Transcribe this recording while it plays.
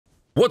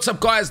What's up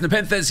guys,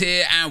 NepentheZ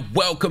here and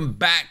welcome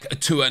back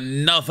to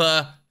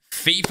another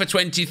FIFA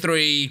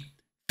 23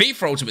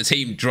 FIFA Ultimate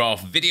Team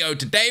draft video.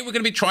 Today we're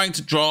going to be trying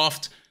to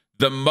draft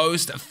the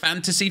most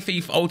fantasy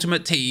FIFA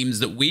Ultimate teams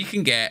that we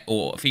can get,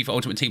 or FIFA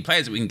Ultimate Team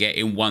players that we can get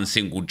in one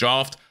single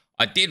draft.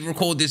 I did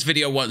record this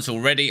video once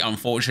already,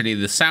 unfortunately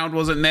the sound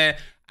wasn't there,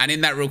 and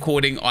in that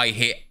recording I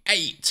hit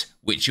 8,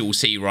 which you'll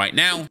see right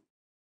now.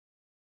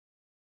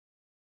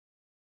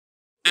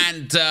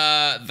 And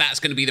that's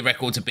going to be the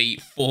record to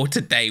beat for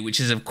today, which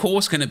is, of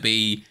course, going to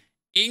be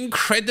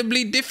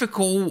incredibly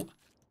difficult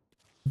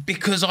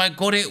because I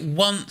got it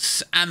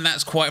once, and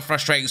that's quite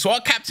frustrating. So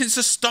our captains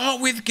to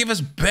start with give us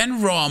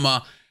Ben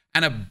Rama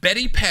and a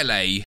Betty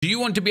Pele. Do you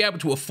want to be able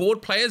to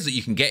afford players that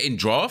you can get in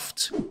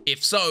draft?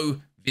 If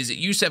so, visit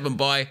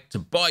U7Buy to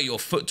buy your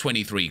FUT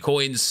 23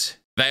 coins.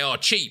 They are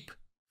cheap,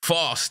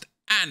 fast,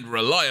 and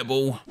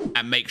reliable.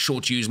 And make sure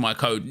to use my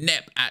code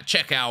NEP at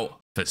checkout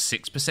for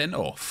 6%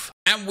 off.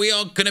 And we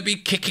are going to be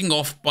kicking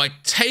off by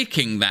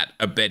taking that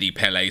Abedi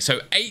Pele.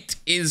 So 8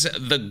 is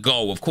the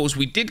goal. Of course,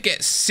 we did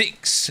get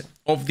 6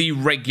 of the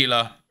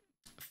regular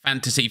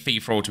fantasy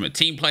FIFA Ultimate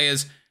Team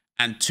players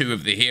and 2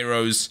 of the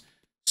heroes.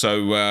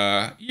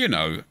 So, you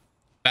know,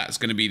 that's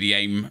going to be the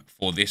aim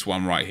for this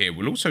one right here.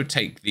 We'll also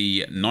take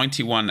the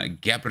 91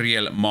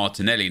 Gabriel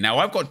Martinelli. Now,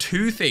 I've got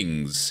 2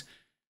 things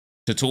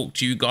to talk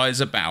to you guys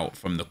about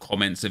from the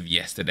comments of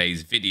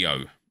yesterday's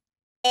video.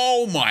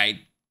 Oh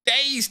my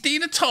days, Di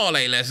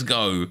Natale, let's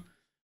go.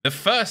 The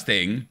first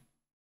thing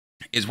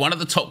is one of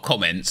the top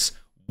comments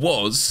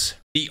was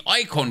the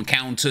icon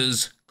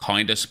counters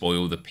kind of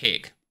spoil the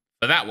pick.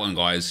 For that one,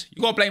 guys,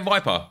 you got to blame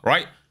Viper,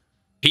 right?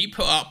 He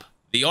put up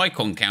the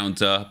icon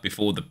counter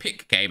before the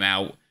pick came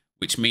out,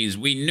 which means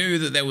we knew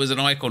that there was an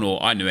icon,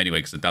 or I knew anyway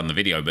because I'd done the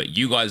video, but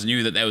you guys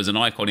knew that there was an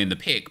icon in the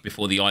pick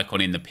before the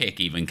icon in the pick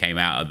even came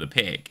out of the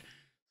pick.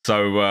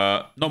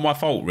 So, not my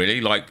fault,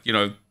 really. Like, you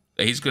know,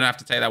 he's going to have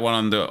to take that one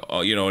under,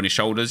 you know, on his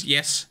shoulders.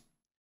 Yes,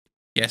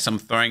 I'm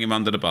throwing him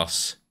under the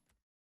bus.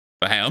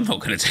 But hey, I'm not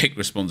going to take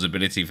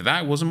responsibility for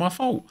that. It wasn't my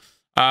fault.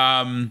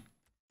 And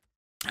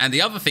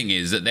the other thing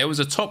is that there was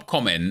a top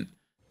comment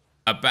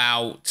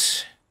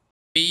about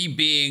me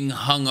being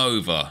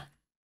hungover,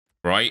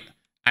 right?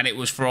 And it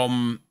was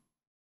from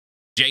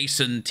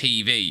Jason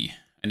TV.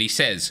 And he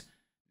says,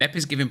 Nep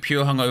is giving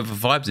pure hungover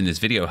vibes in this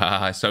video.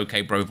 Haha, it's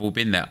okay, bro. We've all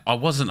been there. I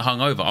wasn't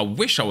hungover. I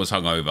wish I was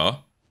hungover.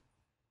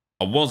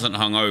 I wasn't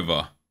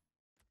hungover.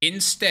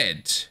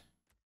 Instead,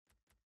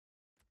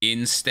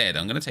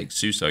 I'm going to take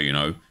Suso, you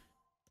know.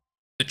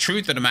 The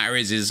truth of the matter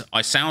is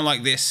I sound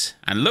like this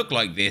and look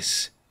like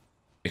this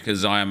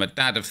because I am a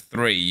dad of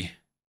 3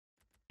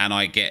 and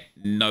I get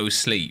no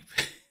sleep.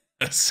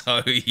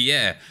 So,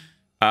 yeah.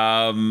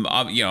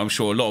 I'm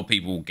sure a lot of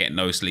people get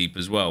no sleep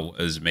as well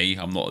as me.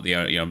 I'm not the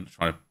only, I'm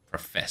trying to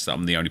profess that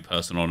I'm the only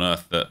person on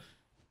earth that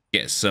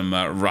gets some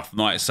rough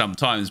nights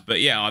sometimes, but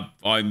yeah,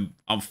 I'm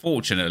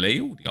unfortunately,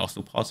 the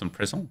Arsenal pass and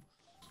prison.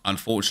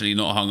 Unfortunately,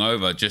 not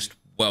hungover, just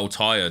well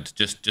tired,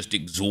 just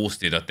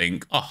exhausted. I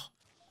think. Oh,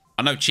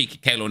 I know cheeky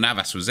Keylor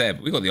Navas was there,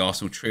 but we got the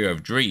Arsenal trio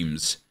of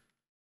dreams.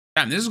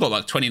 Damn, this has got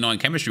like 29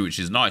 chemistry, which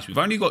is nice. We've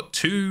only got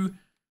 2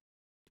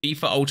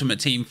 FIFA Ultimate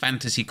Team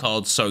fantasy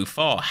cards so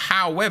far.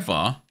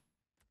 However,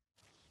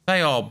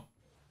 they are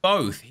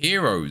both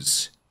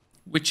heroes,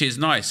 which is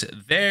nice.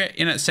 There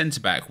in at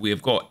centre-back, we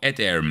have got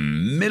Eder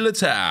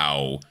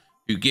Militao,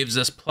 who gives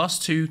us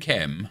 +2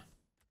 chem.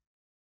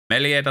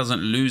 Melier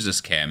doesn't lose us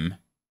chem.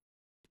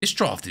 This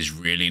draft is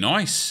really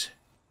nice.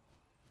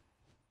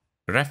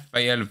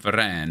 Rafael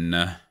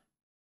Varane.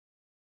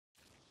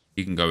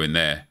 He can go in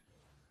there.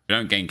 We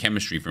don't gain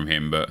chemistry from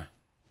him, but...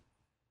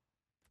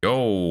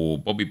 Yo,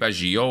 Bobby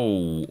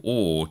Baggio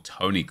or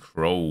Tony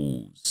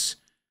Kroos.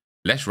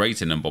 Less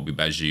rating than Bobby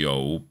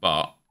Baggio,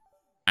 but...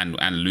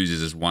 And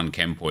loses us 1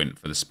 chem point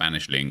for the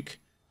Spanish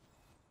link.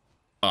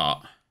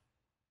 But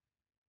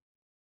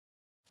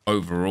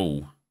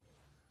overall,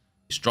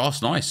 this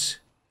draft's nice.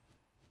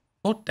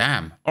 God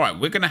damn. All right,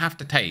 we're going to have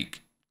to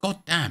take...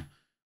 God damn.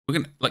 We're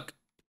going to, like...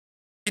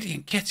 Eddie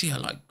and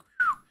Ketia, like...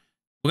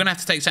 We're going to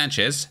have to take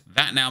Sanchez.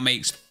 That now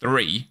makes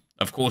 3.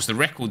 Of course, the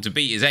record to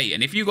beat is 8.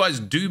 And if you guys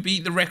do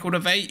beat the record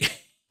of 8,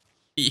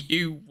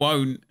 you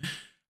won't...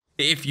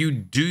 If you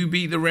do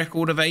beat the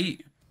record of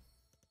 8...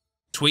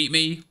 Tweet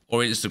me or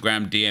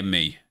Instagram DM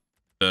me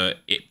the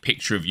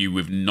picture of you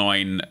with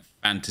 9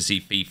 fantasy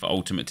FIFA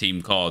Ultimate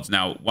Team cards.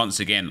 Now, once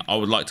again, I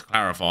would like to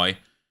clarify,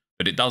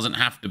 but it doesn't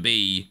have to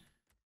be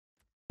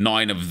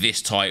 9 of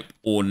this type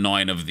or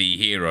 9 of the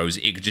heroes.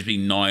 It could just be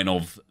 9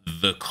 of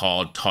the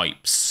card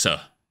types,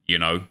 you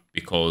know,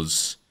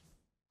 because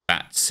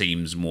that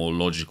seems more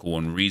logical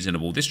and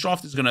reasonable. This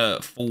draft is going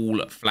to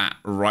fall flat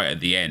right at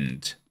the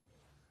end.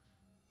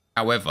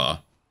 However,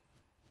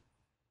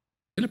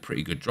 still a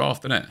pretty good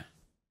draft, isn't it?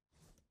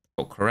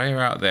 Got Correa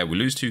out there. We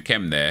lose 2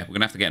 chem there. We're going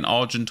to have to get an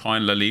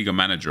Argentine La Liga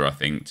manager, I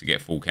think, to get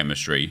full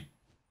chemistry.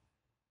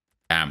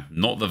 Damn,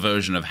 not the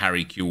version of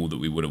Harry Kewell that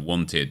we would have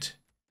wanted.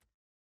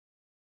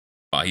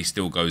 But he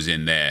still goes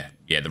in there.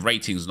 Yeah, the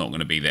rating's not going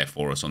to be there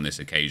for us on this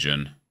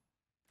occasion.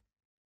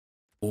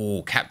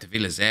 Oh,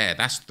 Capdevilla's there.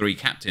 That's 3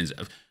 captains.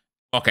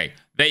 Okay,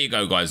 there you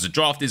go, guys. The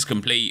draft is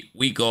complete.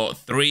 We got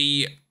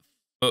 3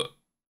 FUT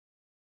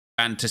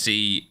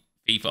fantasy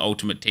FIFA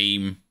Ultimate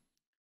Team.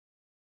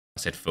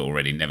 I said FUT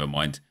already, never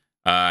mind.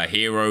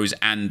 Heroes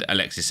and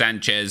Alexis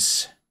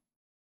Sanchez.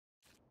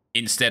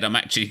 Instead, I'm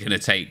actually going to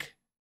take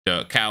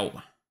Dirk out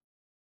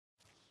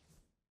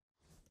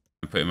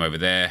and put him over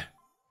there.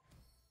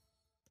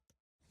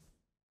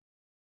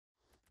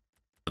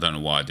 I don't know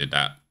why I did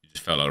that. It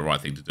just felt like the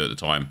right thing to do at the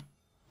time.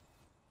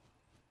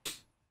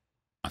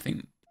 I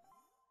think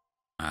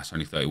that's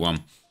only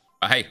 31.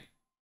 But hey,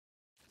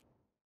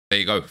 there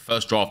you go.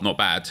 First draft, not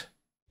bad.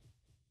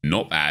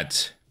 Not bad.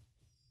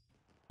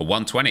 For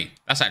 120.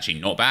 That's actually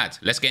not bad.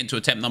 Let's get into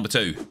attempt number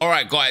 2. All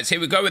right, guys, here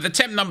we go with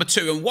attempt number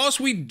 2. And whilst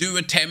we do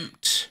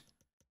attempt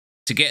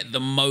to get the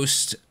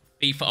most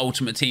FIFA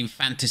Ultimate Team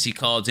fantasy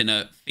cards in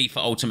a FIFA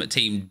Ultimate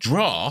Team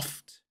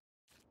draft,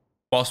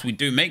 whilst we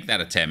do make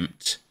that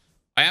attempt,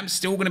 I am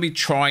still going to be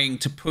trying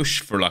to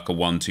push for like a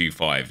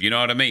 125. You know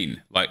what I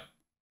mean? Like,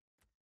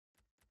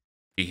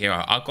 here,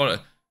 I've got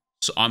a...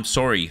 So I'm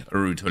sorry,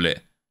 Arutulit.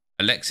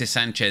 Alexis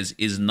Sanchez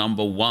is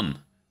number 1.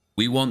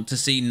 We want to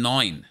see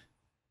 9.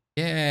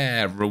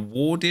 Yeah,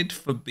 rewarded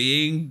for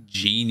being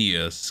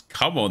genius.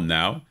 Come on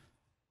now.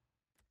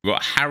 We've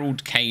got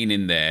Harold Kane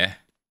in there.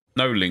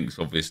 No links,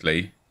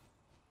 obviously.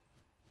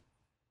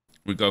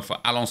 We go for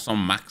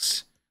Alençon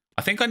Max.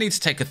 I think I need to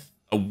take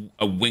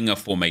a winger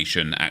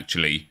formation,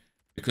 actually.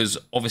 Because,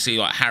 obviously,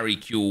 like, Harry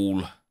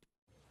Kewell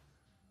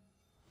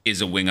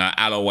is a winger.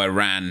 Alo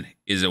Iran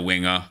is a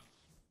winger.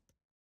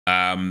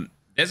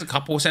 There's a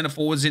couple of centre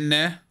forwards in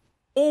there.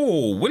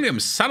 Oh, William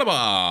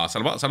Saliba.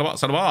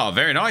 Saliba.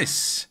 Very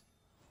nice.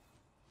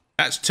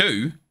 That's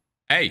 2.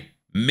 Hey,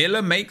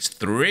 Miller makes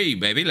 3,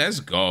 baby.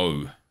 Let's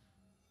go.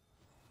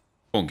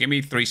 Come on, give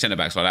me 3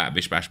 centre-backs like that.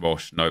 Bish, bash,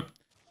 bosh. Nope.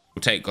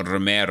 We'll take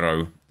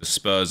Romero, the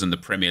Spurs and the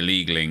Premier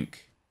League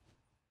link.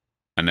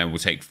 And then we'll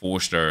take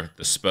Forster,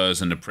 the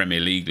Spurs and the Premier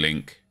League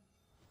link.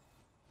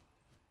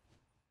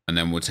 And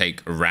then we'll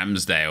take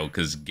Ramsdale,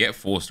 because get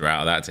Forster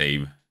out of that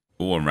team.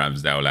 Go on,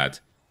 Ramsdale, lad.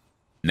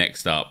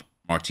 Next up,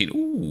 Martin.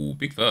 Ooh,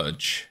 big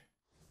Verge.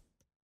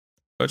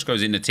 Verge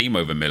goes in the team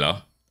over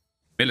Miller.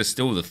 Miller's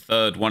still the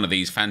 3rd one of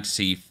these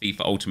fantasy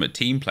FIFA Ultimate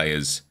Team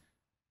players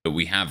that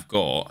we have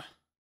got.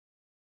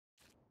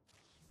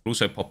 We'll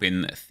also pop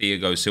in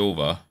Thiago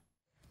Silva.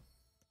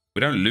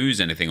 We don't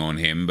lose anything on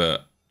him,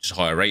 but just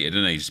higher rated,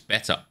 isn't he? Just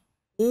better.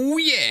 Oh,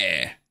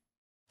 yeah.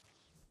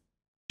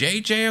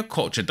 JJ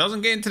Okocha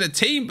doesn't get into the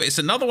team, but it's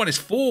another one. It's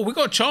 4. We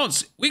got a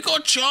chance. We got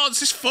a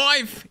chance. It's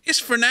 5. It's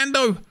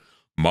Fernando.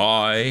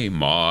 My.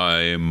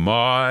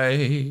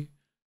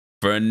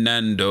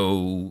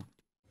 Fernando.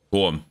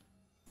 Go on.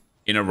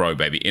 In a row,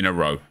 baby. In a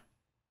row.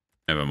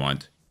 Never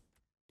mind.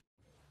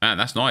 Man,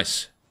 that's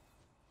nice.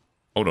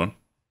 Hold on.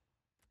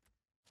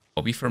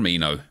 Bobby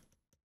Firmino.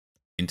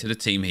 Into the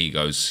team he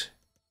goes.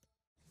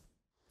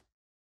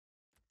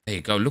 There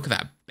you go. Look at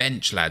that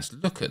bench, lads.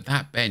 Look at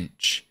that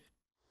bench.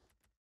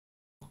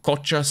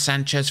 Kocha,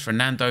 Sanchez,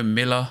 Fernando,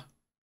 Miller.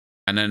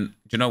 And then,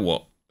 do you know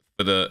what?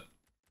 For the...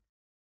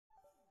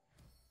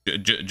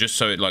 Just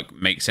so it like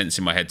makes sense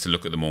in my head to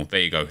look at them all. There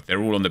you go.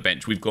 They're all on the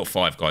bench. We've got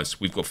 5, guys.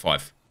 We've got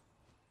 5.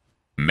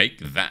 Make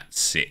that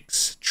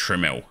 6.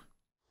 Trimmel.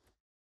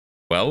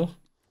 Well,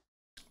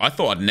 I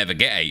thought I'd never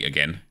get 8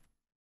 again.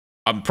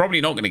 I'm probably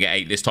not going to get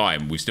 8 this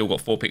time. We've still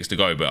got 4 picks to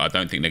go, but I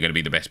don't think they're going to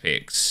be the best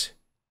picks.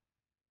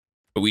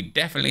 But we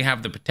definitely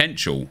have the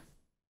potential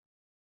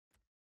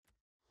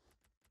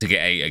to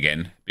get 8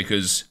 again,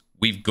 because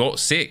we've got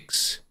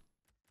 6.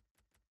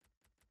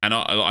 And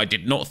I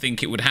did not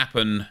think it would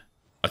happen.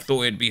 I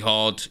thought it'd be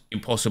hard,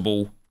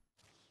 impossible,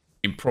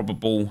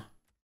 improbable.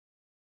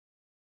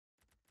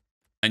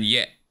 And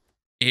yet,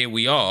 here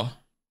we are.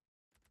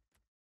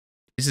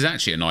 This is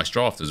actually a nice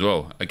draft as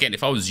well. Again,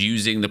 if I was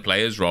using the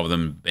players rather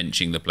than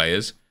benching the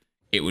players,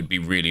 it would be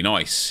really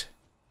nice.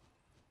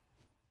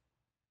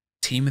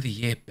 Team of the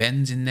Year,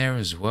 Ben's in there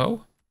as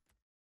well.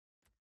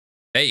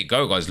 There you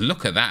go, guys.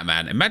 Look at that,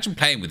 man. Imagine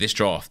playing with this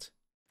draft.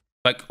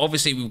 Like,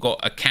 obviously, we've got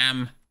a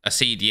cam, a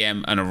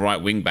CDM, and a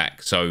right wing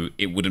back, so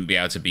it wouldn't be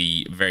able to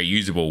be very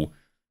usable.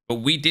 But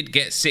we did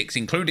get 6,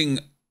 including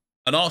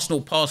an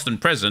Arsenal past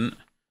and present,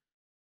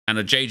 and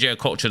a JJ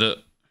Okocha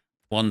that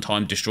one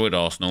time destroyed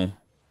Arsenal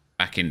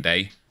back in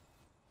day.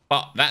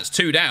 But that's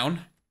 2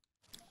 down.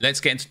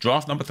 Let's get into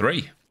draft number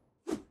 3.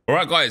 All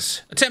right,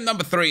 guys. Attempt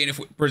number 3, and if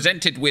we're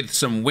presented with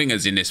some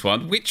wingers in this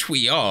one, which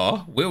we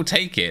are, we'll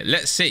take it.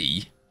 Let's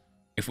see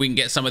if we can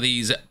get some of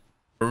these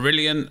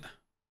brilliant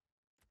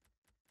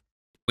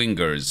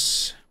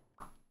wingers.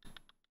 I'm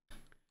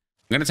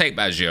going to take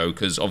Baggio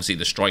because obviously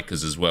the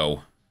strikers as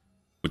well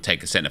would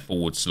take a centre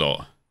forward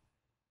slot.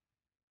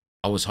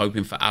 I was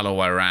hoping for Alo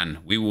Iran.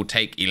 We will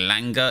take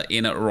Ilanga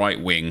in at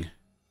right wing.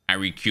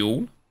 Harry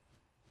Kewell.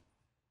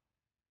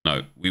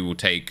 No, we will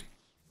take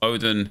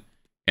Odin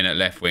in at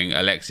left wing.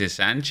 Alexis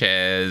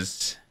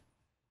Sanchez.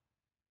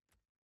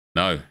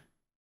 No.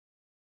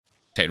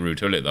 Take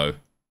Rutullit though.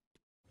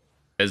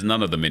 There's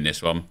none of them in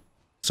this one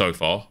so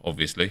far,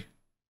 obviously.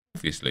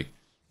 Obviously.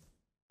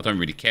 I don't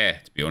really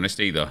care, to be honest,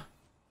 either.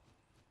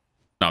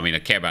 No, I mean, I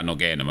care about not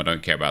getting them. I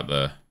don't care about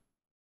the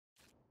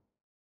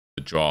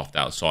draft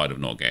outside of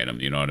not getting them.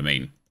 You know what I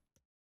mean?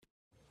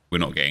 We're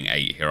not getting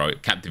 8 here.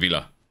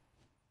 Capdevila.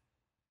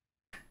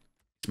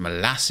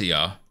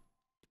 Malasia.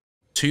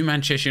 2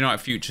 Manchester United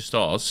future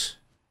stars.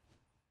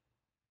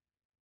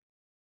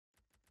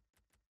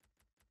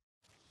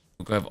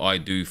 We'll go with I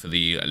do for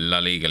the La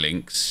Liga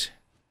links.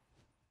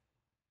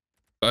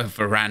 Go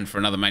for Varane for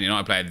another Man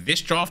United player.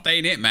 This draft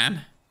ain't it,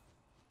 man.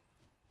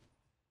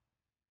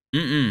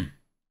 We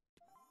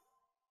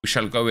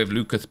shall go with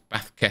Lucas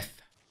Vázquez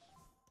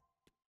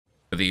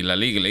for the La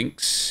Liga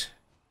links.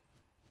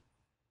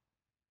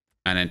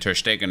 And then Ter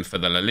Stegen for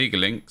the La Liga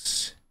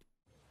links.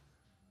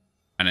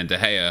 And then De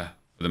Gea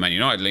for the Man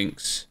United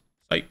links.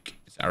 Like,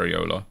 it's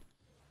Areola.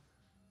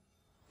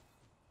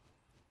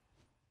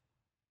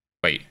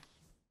 Wait.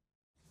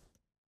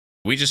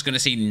 We're just going to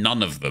see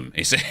none of them.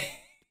 Is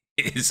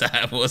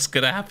that what's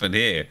going to happen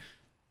here?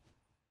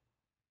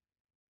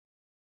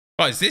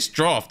 Guys, this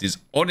draft is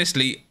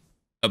honestly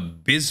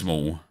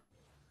abysmal.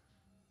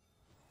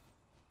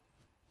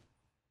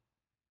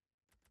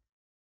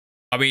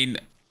 I mean,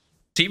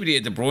 Toby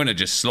De Bruyne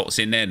just slots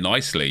in there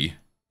nicely.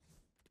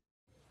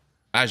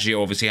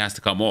 Agio obviously has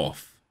to come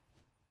off.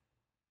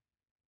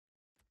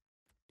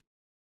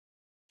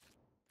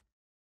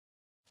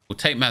 We'll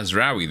take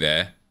Mazraoui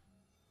there.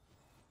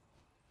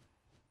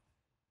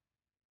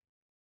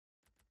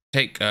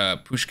 Take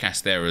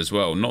Puskás there as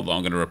well. Not that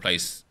I'm going to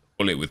replace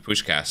Bullet with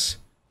Puskás.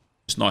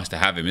 It's nice to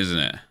have him, isn't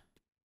it?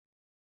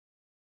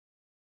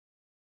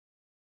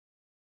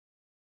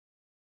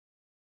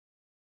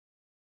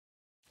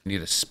 We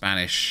need a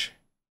Spanish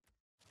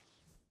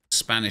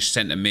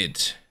centre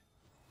mid.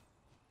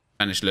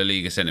 Spanish La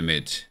Liga centre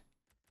mid.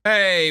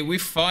 Hey, we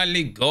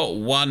finally got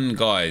one,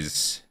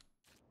 guys.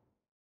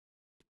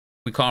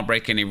 We can't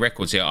break any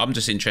records here. I'm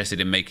just interested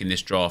in making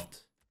this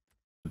draft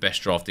the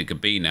best draft it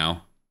could be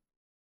now.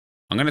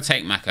 I'm going to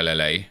take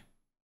Makalele.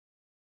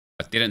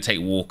 I didn't take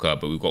Walker,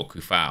 but we've got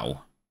Kufau.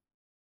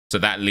 So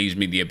that leaves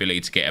me the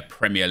ability to get a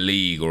Premier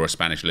League or a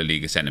Spanish La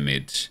Liga centre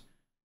mid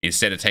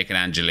instead of taking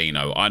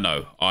Angelino. I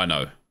know.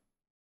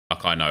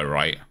 Like, I know,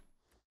 right?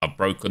 I've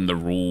broken the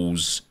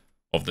rules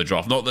of the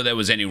draft. Not that there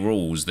was any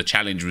rules. The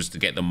challenge was to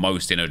get the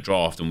most in a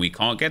draft, and we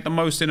can't get the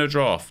most in a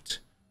draft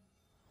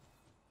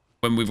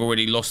when we've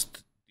already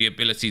lost the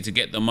ability to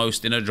get the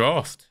most in a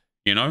draft,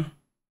 you know?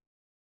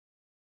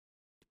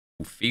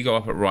 Figo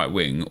up at right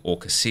wing, or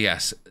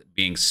Casillas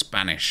being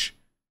Spanish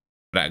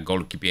for that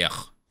goalkeeper.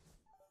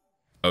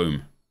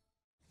 Home.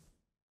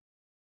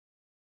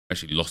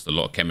 Actually lost a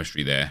lot of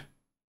chemistry there,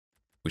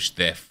 which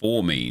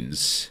therefore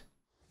means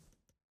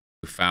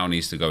Kufau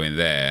needs to go in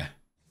there.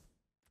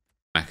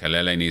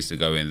 Makalele needs to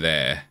go in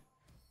there.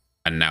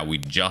 And now we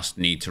just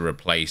need to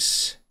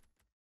replace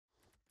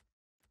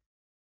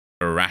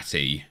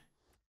Verratti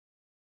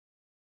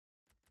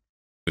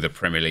with a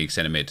Premier League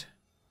centre mid.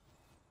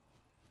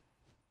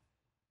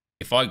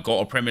 If I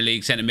got a Premier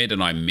League centre mid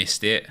and I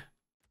missed it,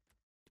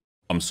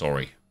 I'm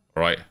sorry.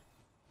 All right.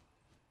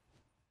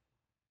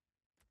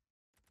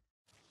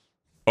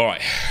 All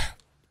right.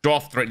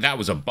 Draft 3. That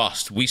was a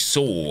bust. We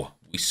saw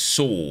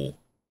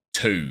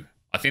 2.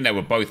 I think they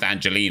were both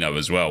Angelino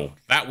as well.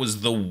 That was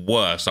the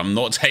worst. I'm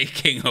not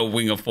taking a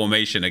winger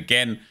formation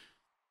again.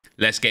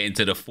 Let's get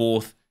into the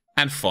 4th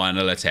and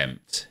final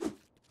attempt.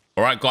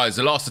 All right, guys.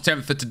 The last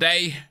attempt for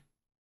today.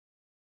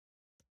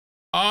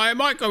 I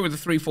might go with the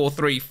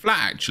 3-4-3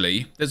 flat,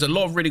 actually. There's a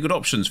lot of really good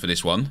options for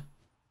this one.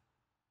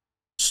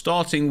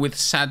 Starting with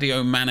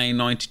Sadio Mane,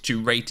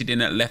 92 rated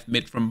in at left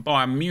mid from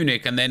Bayern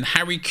Munich. And then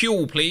Harry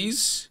Kewell,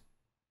 please.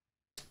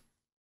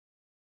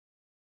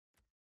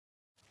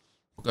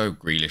 We'll go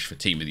Grealish for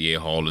Team of the Year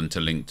Haaland to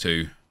link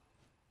to.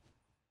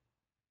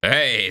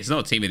 Hey, it's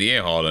not Team of the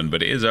Year Haaland,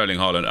 but it is Erling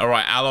Haaland. All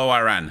right, Alo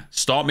Iran.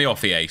 Start me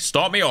off, EA.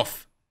 Start me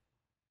off.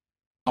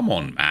 Come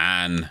on,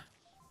 man.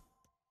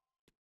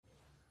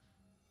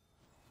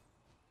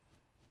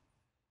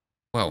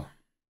 Well,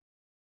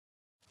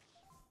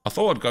 I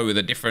thought I'd go with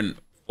a different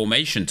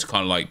formation to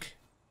kind of like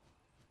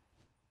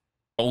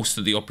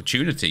bolster the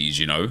opportunities,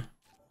 you know.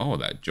 Oh,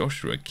 that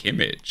Joshua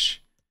Kimmich.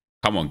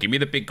 Come on, give me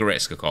the big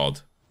Goretzka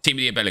card. Team of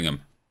the Year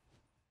Bellingham.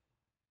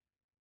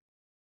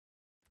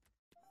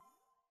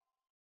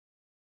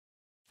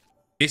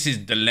 This is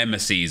dilemma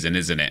season,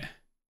 isn't it?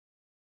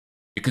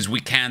 Because we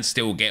can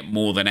still get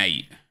more than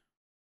 8,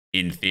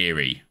 in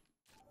theory.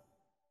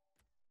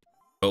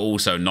 But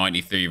also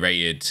 93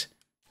 rated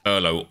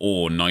Erlo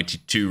or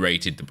 92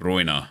 rated De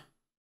Bruyne.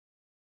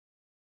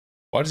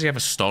 Why does he have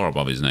a star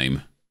above his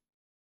name?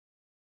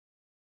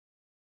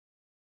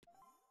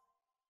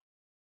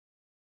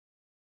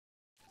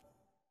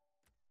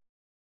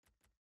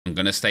 I'm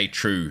going to stay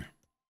true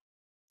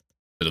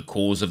to the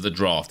cause of the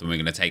draft, and we're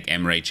going to take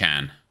Emre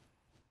Can.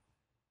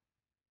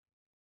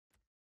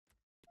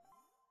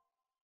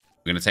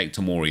 We're going to take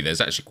Tomori. There's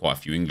actually quite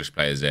a few English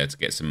players there to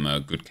get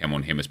some good chem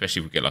on him,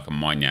 especially if we get like a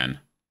Maignan.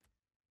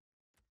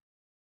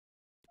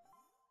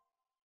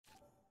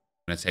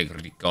 I'm going to take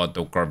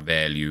Ricardo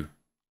Carvalho.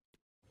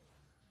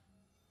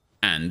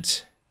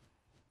 And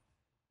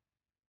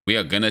we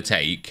are going to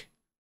take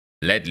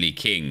Ledley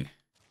King.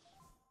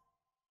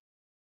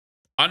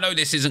 I know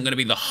this isn't going to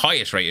be the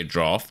highest rated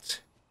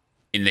draft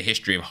in the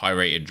history of high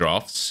rated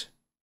drafts.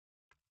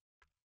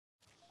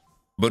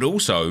 But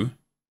also,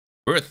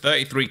 we're at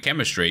 33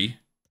 chemistry.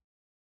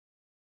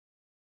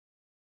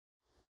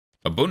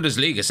 A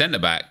Bundesliga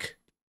centre-back.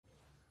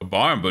 A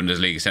Bayern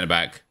Bundesliga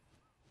centre-back.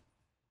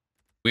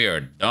 We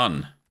are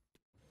done.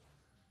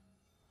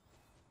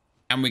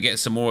 Can we get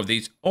some more of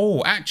these?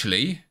 Oh,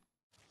 actually,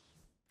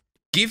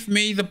 give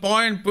me the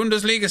Bayern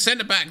Bundesliga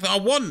centre-back that I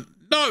want.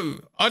 No,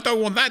 I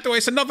don't want that.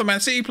 It's another Man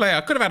City player.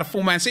 I could have had a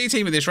full Man City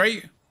team at this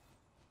rate.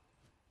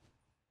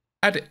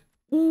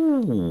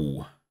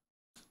 Ooh.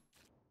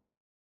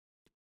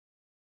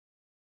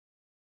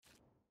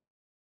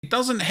 It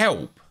doesn't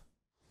help.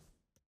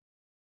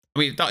 I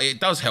mean, it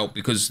does help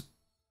because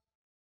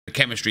the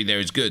chemistry there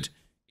is good.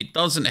 It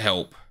doesn't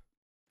help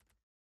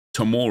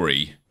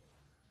Tomori.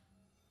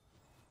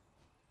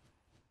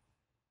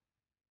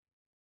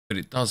 But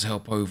it does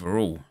help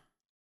overall.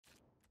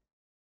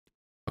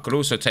 I could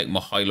also take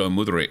Mihailo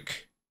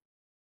Mudryk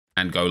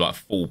and go like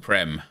full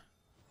prem.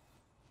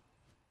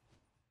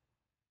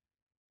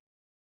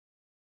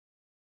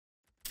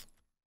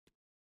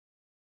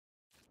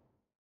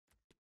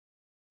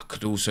 I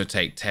could also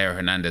take Teo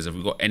Hernandez. Have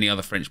we got any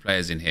other French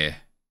players in here?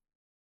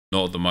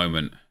 Not at the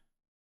moment.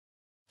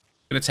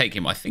 I'm going to take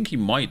him. I think he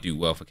might do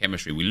well for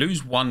chemistry. We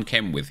lose one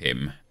chem with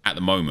him at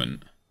the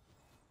moment.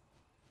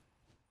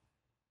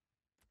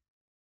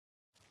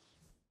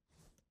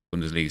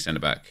 Bundesliga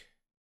centre-back.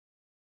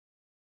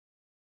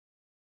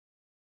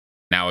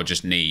 Now I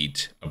just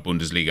need a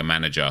Bundesliga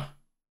manager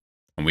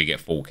and we get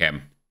full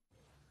chem.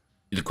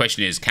 The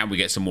question is, can we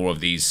get some more of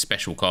these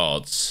special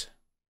cards?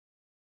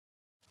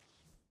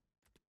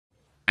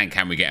 And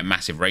can we get a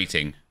massive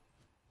rating?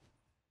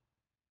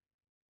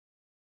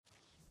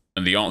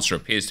 And the answer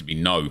appears to be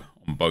no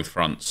on both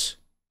fronts.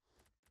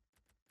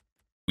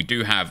 We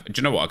do have... Do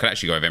you know what? I could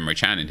actually go with Emre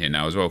Can in here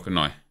now as well, couldn't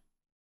I?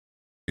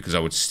 Because I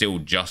would still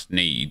just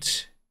need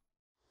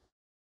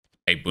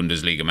a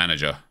Bundesliga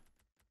manager.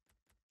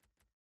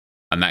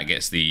 And that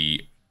gets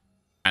the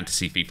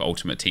Fantasy FIFA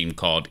Ultimate Team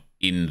card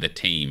in the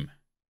team.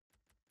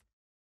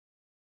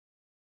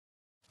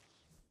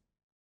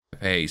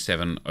 Pepe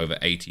 87 over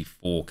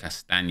 84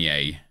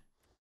 Castagne.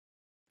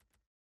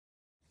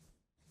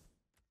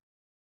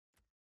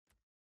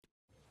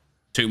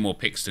 Two more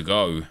picks to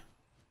go.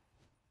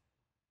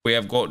 We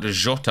have got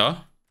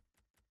Jota.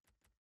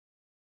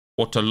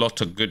 What a lot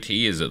of good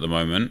he is at the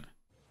moment.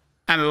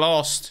 And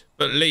last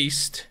but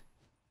least,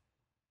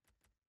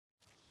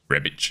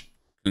 Rebic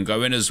can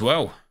go in as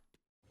well.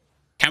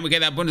 Can we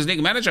get that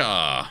Bundesliga manager?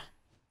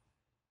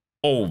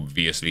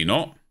 Obviously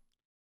not.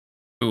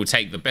 We will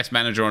take the best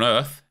manager on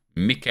earth,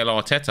 Mikel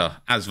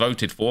Arteta, as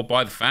voted for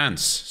by the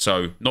fans.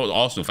 So, not the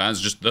Arsenal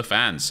fans, just the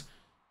fans.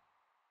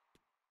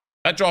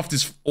 That draft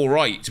is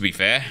alright, to be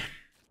fair.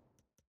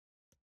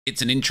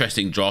 It's an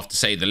interesting draft, to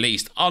say the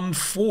least.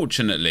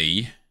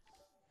 Unfortunately...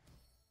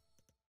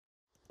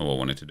 what I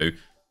wanted to do.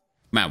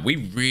 Man, we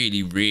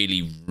really,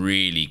 really,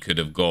 really could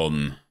have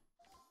gone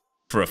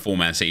for a full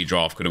Man City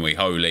draft, couldn't we?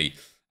 Holy.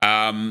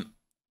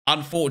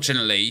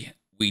 Unfortunately,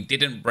 we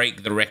didn't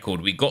break the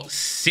record. We got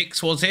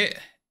 6, was it?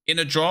 In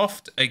a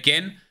draft.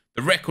 Again,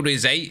 the record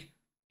is 8.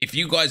 If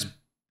you guys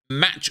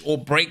match or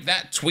break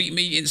that, tweet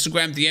me,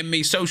 Instagram, DM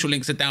me. Social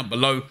links are down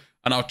below,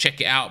 and I'll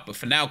check it out. But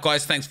for now,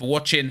 guys, thanks for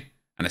watching,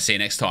 and I'll see you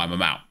next time.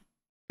 I'm out.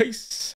 Peace.